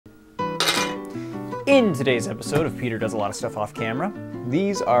In today's episode of Peter Does a Lot of Stuff Off Camera,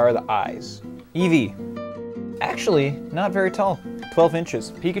 These are the eyes. Eevee. Actually, not very tall, 12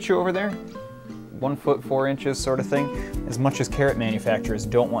 inches. Pikachu over there, 1 foot 4 inches sort of thing. As much as carrot manufacturers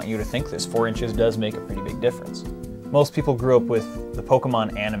don't want you to think this, 4 inches does make a pretty big difference. Most people grew up with the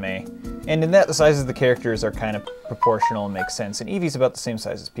Pokemon anime, and in that the sizes of the characters are kind of proportional and make sense, and Eevee's about the same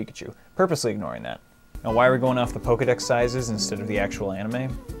size as Pikachu, purposely ignoring that. Now why are we going off the Pokedex sizes instead of the actual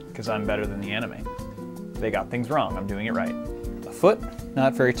anime? Because I'm better than the anime. They got things wrong, I'm doing it right. A foot,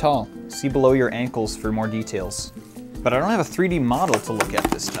 not very tall. See below your ankles for more details. But I don't have a 3D model to look at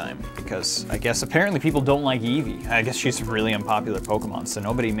this time, because I guess apparently people don't like Eevee. I guess she's a really unpopular Pokemon, so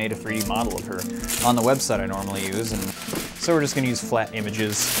nobody made a 3D model of her on the website I normally use, and so we're just gonna use flat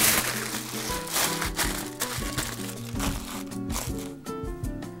images.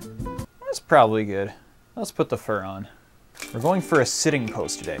 That's probably good. Let's put the fur on. We're going for a sitting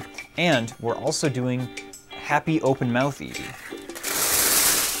pose today, and we're also doing happy open mouth Eevee,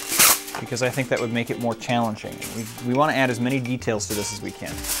 because I think that would make it more challenging. We want to add as many details to this as we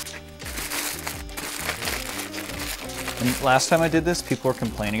can. And last time I did this, people were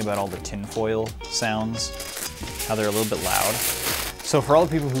complaining about all the tinfoil sounds, how they're a little bit loud. So for all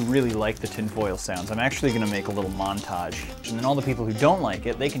the people who really like the tinfoil sounds, I'm actually going to make a little montage. And then all the people who don't like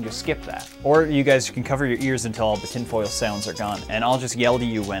it, they can just skip that. Or you guys can cover your ears until all the tinfoil sounds are gone, and I'll just yell to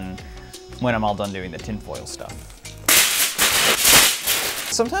you when I'm all done doing the tinfoil stuff.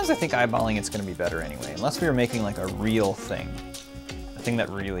 Sometimes I think eyeballing it's going to be better anyway, unless we were making like a real thing. A thing that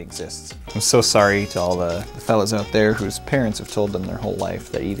really exists. I'm so sorry to all the fellas out there whose parents have told them their whole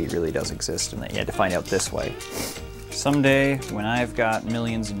life that Eevee really does exist and that you had to find out this way. Someday, when I've got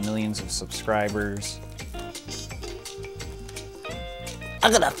millions and millions of subscribers,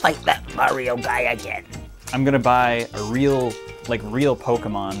 I'm gonna fight that Mario guy again. I'm gonna buy a real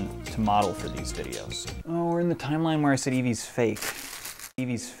Pokemon to model for these videos. Oh, we're in the timeline where I said Eevee's fake.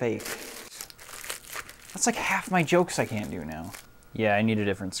 Eevee's fake. That's like half my jokes I can't do now. Yeah, I need a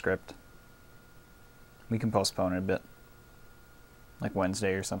different script. We can postpone it a bit. Like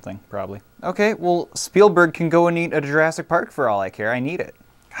Wednesday or something, probably. Okay, well, Spielberg can go and eat at Jurassic Park for all I care. I need it.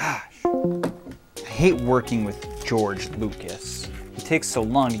 Gosh. I hate working with George Lucas. He takes so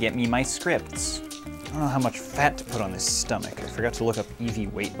long to get me my scripts. I don't know how much fat to put on this stomach. I forgot to look up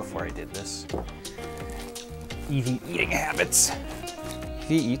Eevee weight before I did this. Eevee eating habits.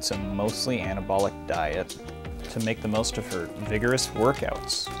 Eevee eats a mostly anabolic diet to make the most of her vigorous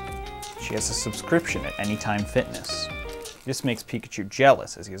workouts. She has a subscription at Anytime Fitness. This makes Pikachu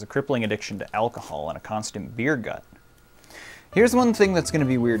jealous, as he has a crippling addiction to alcohol and a constant beer gut. Here's one thing that's going to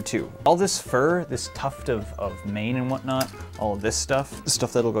be weird too. All this fur, this tuft of mane and whatnot, all of this stuff, the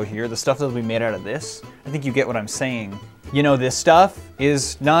stuff that'll go here, the stuff that'll be made out of this, I think you get what I'm saying. You know, this stuff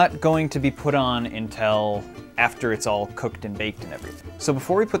is not going to be put on until after it's all cooked and baked and everything. So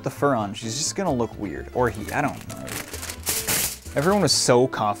before we put the fur on, she's just going to look weird. Or he, I don't know. Everyone was so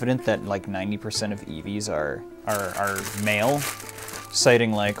confident that like 90% of Eevees are male,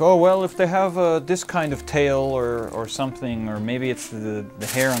 citing like, oh well, if they have this kind of tail or something, or maybe it's the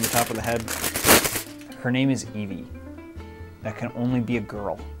hair on the top of the head. Her name is Eevee. That can only be a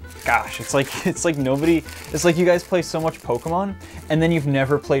girl. Gosh, it's like nobody. It's like you guys play so much Pokemon, and then you've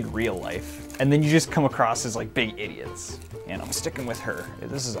never played real life, and then you just come across as like big idiots. And I'm sticking with her.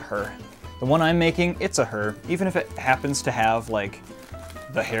 This is a her. The one I'm making, it's a her. Even if it happens to have like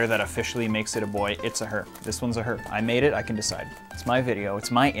the hair that officially makes it a boy, it's a her. This one's a her. I made it, I can decide. It's my video, it's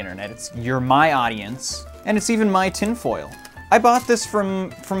my internet, you're my audience, and it's even my tinfoil. I bought this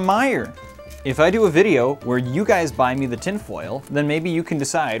from Meyer. If I do a video where you guys buy me the tinfoil, then maybe you can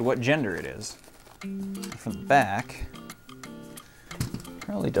decide what gender it is. From the back,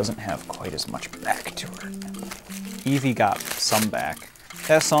 probably doesn't have quite as much back to her. Eevee got some back.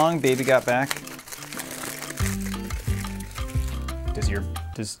 That song, Baby Got Back.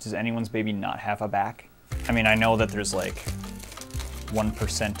 Does anyone's baby not have a back? I mean, I know that there's like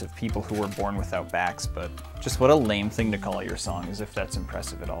 1% of people who were born without backs, but just what a lame thing to call your song, as if that's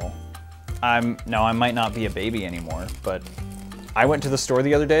impressive at all. Now I might not be a baby anymore, but I went to the store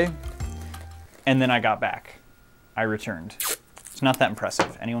the other day, and then I got back. I returned. It's not that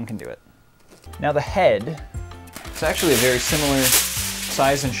impressive. Anyone can do it. Now the head, it's actually a very similar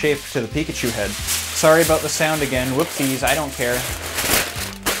size and shape to the Pikachu head. Sorry about the sound again. Whoopsies, I don't care.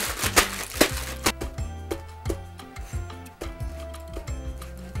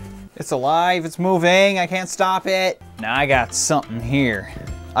 It's alive, it's moving, I can't stop it. Now I got something here.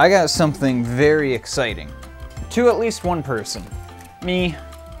 I got something very exciting. To at least one person. Me.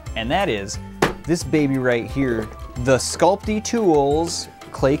 And that is this baby right here. The Sculpty Tools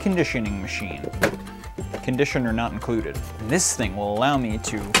clay conditioning machine. conditioner not included. And this thing will allow me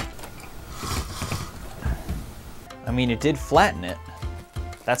to, I mean, it did flatten it.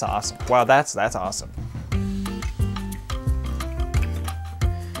 That's awesome. Wow, that's awesome.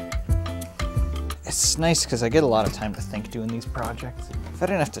 It's nice because I get a lot of time to think doing these projects. If I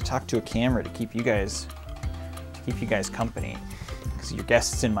didn't have to talk to a camera to keep you guys company, because you're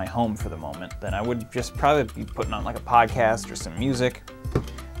guests in my home for the moment, then I would just probably be putting on like a podcast or some music.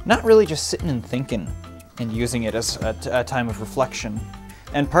 Not really just sitting and thinking and using it as a time of reflection.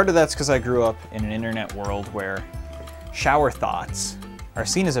 And part of that's because I grew up in an internet world where shower thoughts are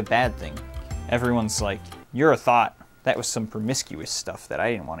seen as a bad thing. Everyone's like, you're a thought. That was some promiscuous stuff that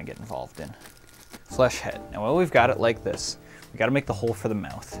I didn't want to get involved in. Flesh head. Now, well, we've got it like this. We got to make the hole for the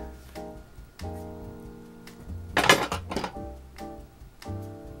mouth.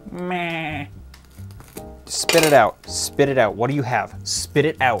 Meh. Spit it out. Spit it out. What do you have? Spit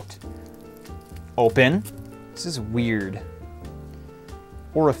it out. Open. This is weird.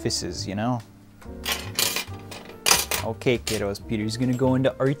 Orifices, you know? Okay, kiddos. Peter's gonna go into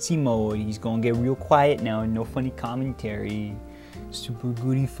artsy mode. He's gonna get real quiet now and no funny commentary. Super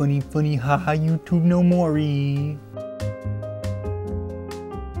goody, funny, haha, YouTube no more.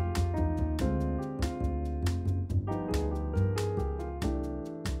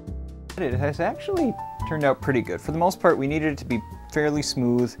 It has actually turned out pretty good. For the most part, we needed it to be fairly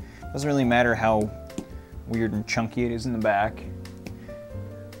smooth. Doesn't really matter how weird and chunky it is in the back.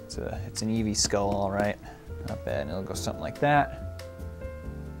 It's an Eevee skull, all right. Not bad, and it'll go something like that.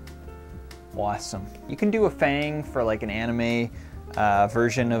 Awesome. You can do a fang for like an anime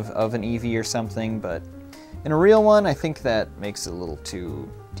version of an Eevee or something, but in a real one, I think that makes it a little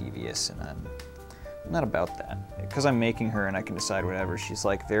too devious, and I'm not about that. Because I'm making her and I can decide whatever. She's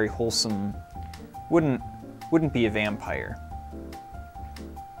like very wholesome. Wouldn't be a vampire.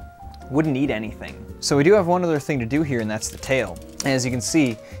 Wouldn't eat anything. So we do have one other thing to do here, and that's the tail. As you can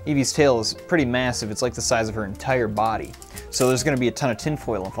see, Eevee's tail is pretty massive. It's like the size of her entire body. So there's gonna be a ton of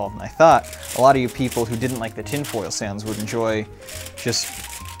tinfoil involved, and I thought a lot of you people who didn't like the tinfoil sounds would enjoy just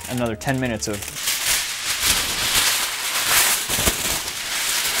another 10 minutes of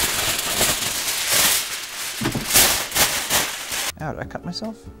Ow, did I cut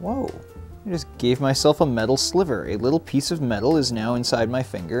myself? Whoa. I just gave myself a metal sliver. A little piece of metal is now inside my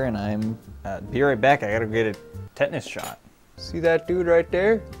finger, and I'm... be right back, I gotta get a tetanus shot. See that dude right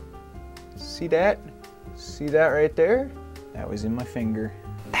there? See that? See that right there? That was in my finger.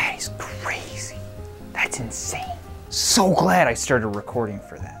 That is crazy. That's insane. So glad I started recording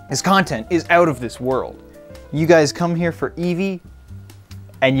for that. This content is out of this world. You guys come here for Eevee,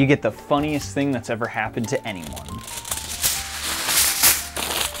 and you get the funniest thing that's ever happened to anyone.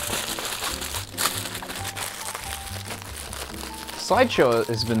 Slideshow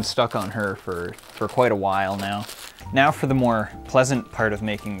has been stuck on her for quite a while now. Now for the more pleasant part of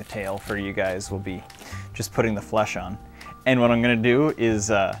making the tail for you guys will be just putting the flesh on. And what I'm gonna do is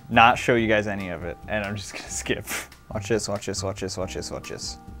not show you guys any of it, and I'm just gonna skip. Watch this, watch this, watch this, watch this, watch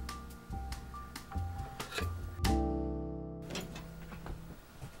this.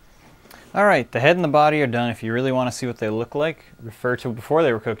 All right, the head and the body are done. If you really want to see what they look like, refer to before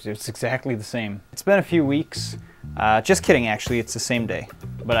they were cooked. It's exactly the same. It's been a few weeks. Just kidding, actually, it's the same day.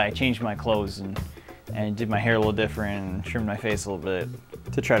 But I changed my clothes and did my hair a little different and trimmed my face a little bit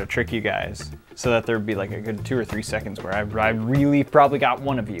to try to trick you guys so that there'd be like a good 2 or 3 seconds where I really probably got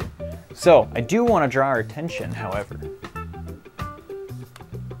one of you. So I do want to draw our attention, however,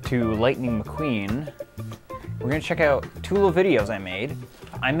 to Lightning McQueen. We're gonna check out 2 little videos I made.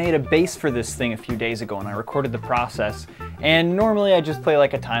 I made a base for this thing a few days ago and I recorded the process. And normally I just play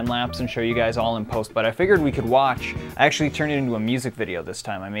like a time lapse and show you guys all in post, but I figured we could watch. I actually turned it into a music video this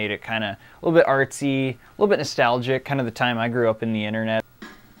time. I made it kind of a little bit artsy, a little bit nostalgic, kind of the time I grew up in the internet.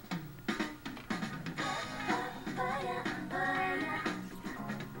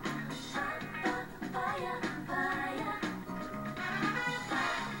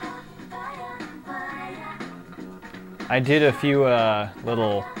 I did a few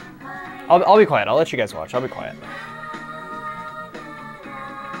little... I'll be quiet. I'll let you guys watch. I'll be quiet.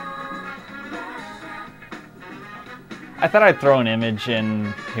 I thought I'd throw an image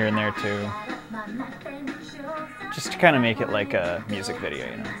in here and there too. Just to kind of make it like a music video,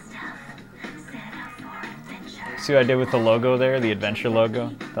 you know. See what I did with the logo there, the adventure logo?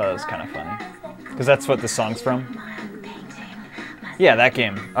 Thought that was kind of funny. Because that's what the song's from. Yeah, that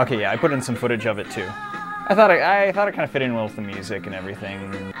game. Okay, yeah, I put in some footage of it too. I thought it kind of fit in well with the music and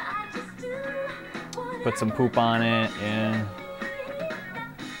everything. Put some poop on it, yeah.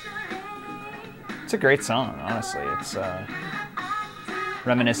 It's a great song, honestly. It's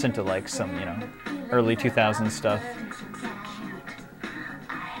reminiscent of like some, you know, early 2000s stuff.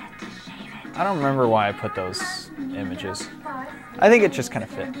 I don't remember why I put those images. I think it just kind of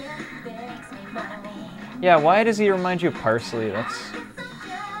fit. Yeah, why does he remind you of parsley? That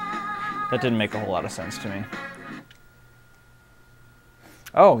didn't make a whole lot of sense to me.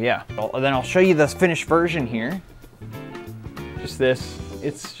 Oh yeah, then I'll show you the finished version here. Just this.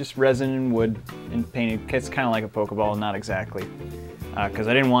 It's just resin and wood and painted. It's kind of like a Pokeball, not exactly. Because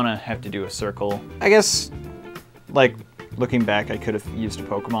I didn't want to have to do a circle. I guess, like, looking back, I could have used a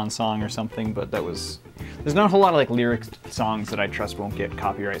Pokemon song or something, but that was... There's not a whole lot of like lyric songs that I trust won't get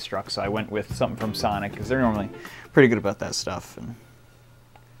copyright struck, so I went with something from Sonic, because they're normally pretty good about that stuff. And,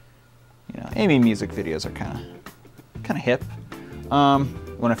 you know, Eevee music videos are kind of hip.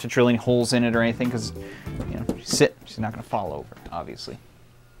 Won't have to drill any holes in it or anything, because, you know, she's not going to fall over, obviously.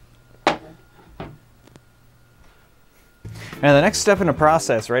 Now the next step in the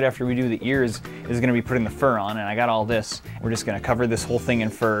process, right after we do the ears, is going to be putting the fur on, and I got all this. We're just going to cover this whole thing in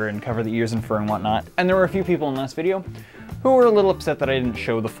fur and cover the ears in fur and whatnot. And there were a few people in this video who were a little upset that I didn't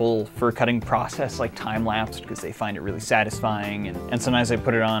show the full fur cutting process, like time-lapsed, because they find it really satisfying, and sometimes I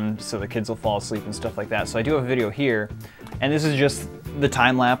put it on so the kids will fall asleep and stuff like that. So I do have a video here, and this is just the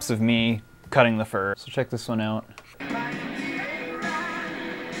time-lapse of me cutting the fur. So check this one out.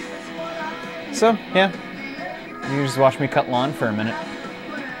 So, yeah. You can just watch me cut lawn for a minute.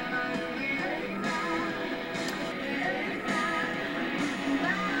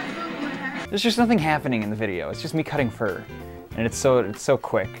 There's just nothing happening in the video. It's just me cutting fur. And it's so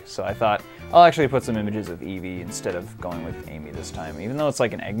quick. So I thought I'll actually put some images of Eevee instead of going with Amy this time. Even though it's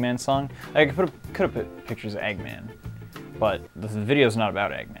like an Eggman song, I could have put pictures of Eggman. But the video's not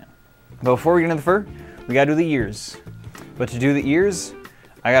about Eggman. But before we get into the fur, we gotta do the ears. But to do the ears,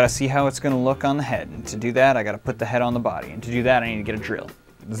 I gotta see how it's gonna look on the head. And to do that, I gotta put the head on the body. And to do that, I need to get a drill.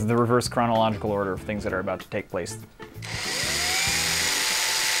 This is the reverse chronological order of things that are about to take place.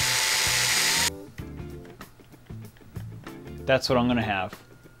 That's what I'm gonna have.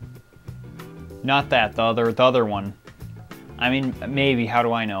 Not that, the other one. I mean, maybe, how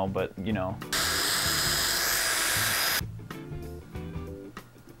do I know, but you know.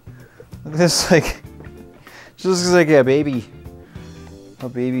 Look at this, like, just looks like a baby. A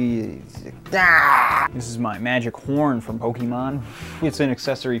baby. Ah! This is my magic horn from Pokemon. It's an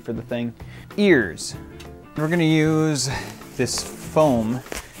accessory for the thing. Ears. We're gonna use this foam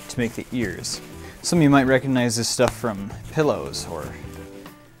to make the ears. Some of you might recognize this stuff from pillows or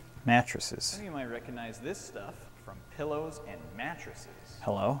mattresses. Some of you might recognize this stuff from pillows and mattresses.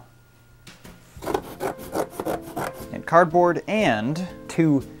 Hello? And cardboard and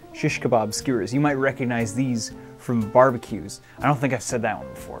 2 shish kebab skewers. You might recognize these from barbecues. I don't think I've said that one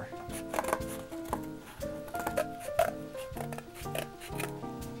before.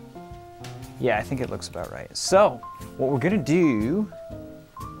 Yeah, I think it looks about right. So, what we're gonna do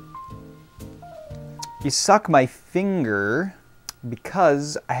is suck my finger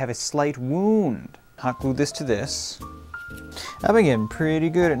because I have a slight wound. Hot glue this to this. I've been getting pretty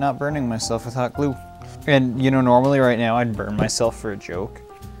good at not burning myself with hot glue. And you know, normally right now I'd burn myself for a joke.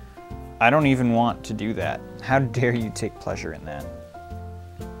 I don't even want to do that. How dare you take pleasure in that?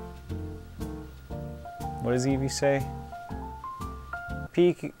 What does Eevee say?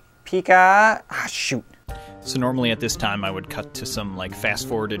 Pika? Ah, shoot. So normally at this time I would cut to some like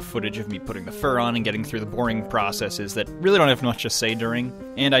fast-forwarded footage of me putting the fur on and getting through the boring processes that really don't have much to say during.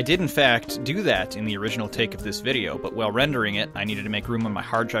 And I did in fact do that in the original take of this video, but while rendering it, I needed to make room on my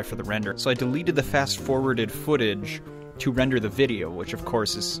hard drive for the render. So I deleted the fast-forwarded footage to render the video, which of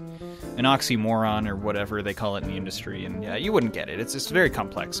course is an oxymoron or whatever they call it in the industry, and yeah, you wouldn't get it. It's very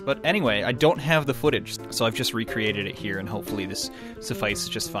complex. But anyway, I don't have the footage, so I've just recreated it here, and hopefully this suffices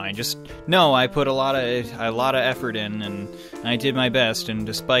just fine. Just know I put a lot of effort in, and I did my best, and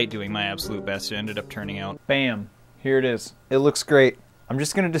despite doing my absolute best, it ended up turning out. Bam! Here it is. It looks great. I'm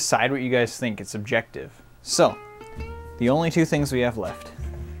just gonna decide what you guys think. It's subjective. So, the only 2 things we have left.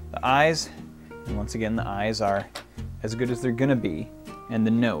 The eyes, and once again the eyes are as good as they're gonna be, and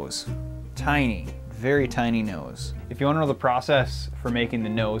the nose. Tiny, very tiny nose. If you want to know the process for making the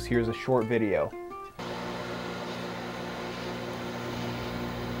nose, here's a short video.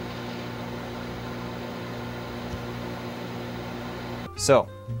 So,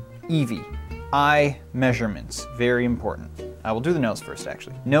 Eevee, eye measurements, very important. I will do the nose first,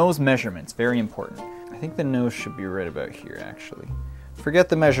 actually. Nose measurements, very important. I think the nose should be right about here, actually. Forget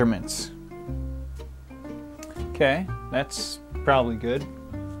the measurements. Okay, that's probably good.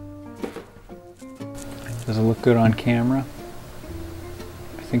 Does it look good on camera?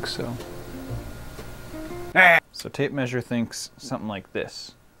 I think so. So tape measure thinks something like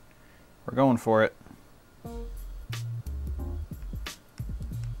this. We're going for it.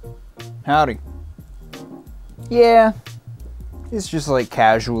 Howdy. Yeah, it's just like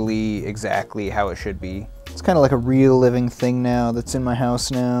casually exactly how it should be. It's kind of like a real living thing now that's in my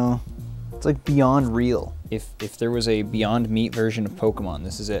house now. It's like beyond real. If there was a Beyond Meat version of Pokemon,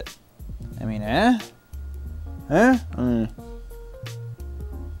 this is it. I mean,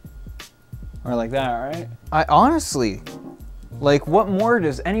 Or like that, right? I honestly, like, what more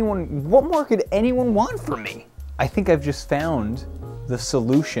could anyone want from me? I think I've just found the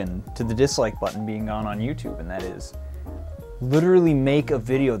solution to the dislike button being gone on YouTube, and that is literally make a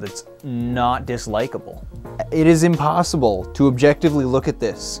video that's not dislikable. It is impossible to objectively look at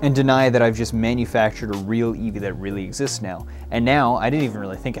this and deny that I've just manufactured a real Eevee that really exists now. And now, I didn't even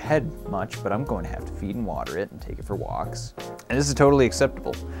really think ahead much, but I'm going to have to feed and water it and take it for walks. And this is totally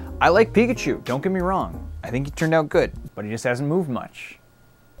acceptable. I like Pikachu, don't get me wrong. I think he turned out good, but he just hasn't moved much.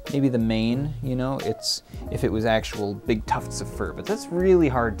 Maybe the mane, you know, if it was actual big tufts of fur, but that's really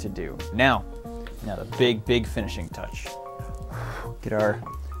hard to do. Now the big finishing touch. Get our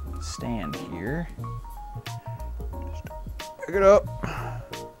stand here. Just pick it up.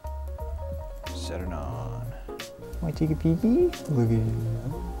 Set it on. Want to take a peekie? Look at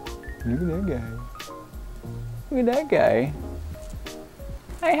him. Look at that guy. Look at that guy.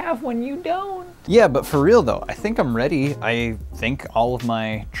 I have one, you don't. Yeah, but for real though, I think I'm ready. I think all of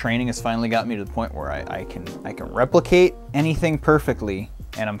my training has finally got me to the point where I can replicate anything perfectly,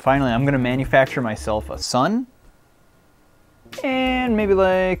 and I'm gonna manufacture myself a son, and maybe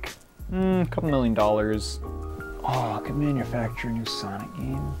like a couple $1 million. Oh, I could manufacture a new Sonic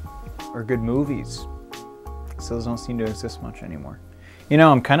game, or good movies. So those don't seem to exist much anymore. You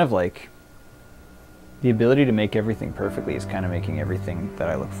know, I'm kind of like, the ability to make everything perfectly is kind of making everything that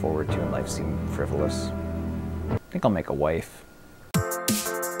I look forward to in life seem frivolous. I think I'll make a wife.